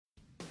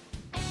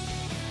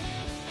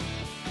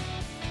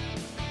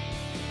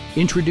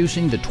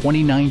Introducing the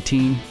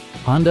 2019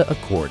 Honda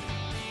Accord.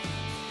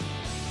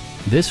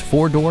 This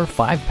four-door,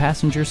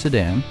 five-passenger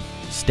sedan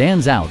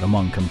stands out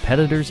among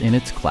competitors in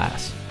its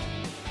class.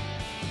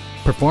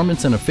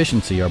 Performance and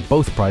efficiency are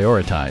both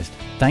prioritized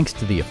thanks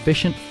to the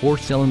efficient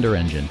four-cylinder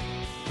engine,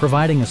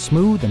 providing a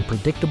smooth and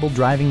predictable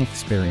driving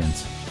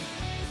experience.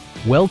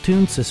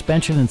 Well-tuned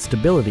suspension and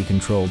stability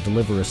control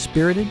deliver a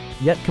spirited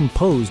yet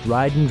composed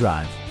ride and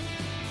drive.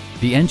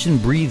 The engine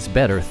breathes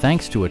better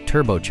thanks to a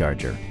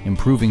turbocharger,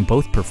 improving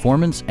both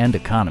performance and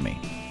economy.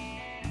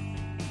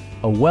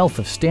 A wealth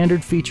of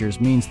standard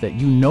features means that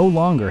you no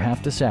longer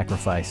have to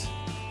sacrifice,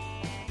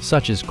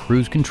 such as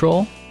cruise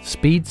control,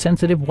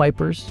 speed-sensitive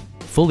wipers,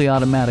 fully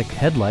automatic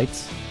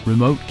headlights,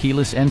 remote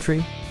keyless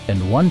entry,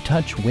 and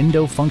one-touch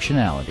window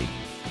functionality.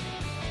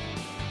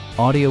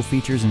 Audio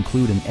features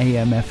include an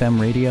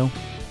AM/FM radio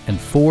and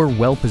 4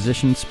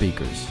 well-positioned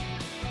speakers.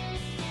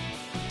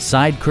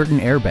 Side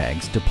curtain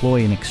airbags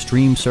deploy in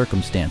extreme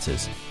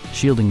circumstances,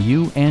 shielding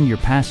you and your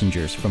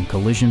passengers from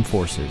collision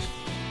forces.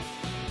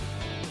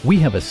 We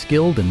have a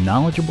skilled and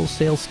knowledgeable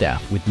sales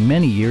staff with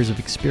many years of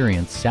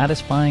experience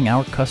satisfying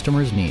our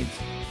customers' needs.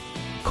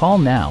 Call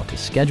now to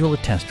schedule a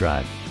test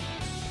drive.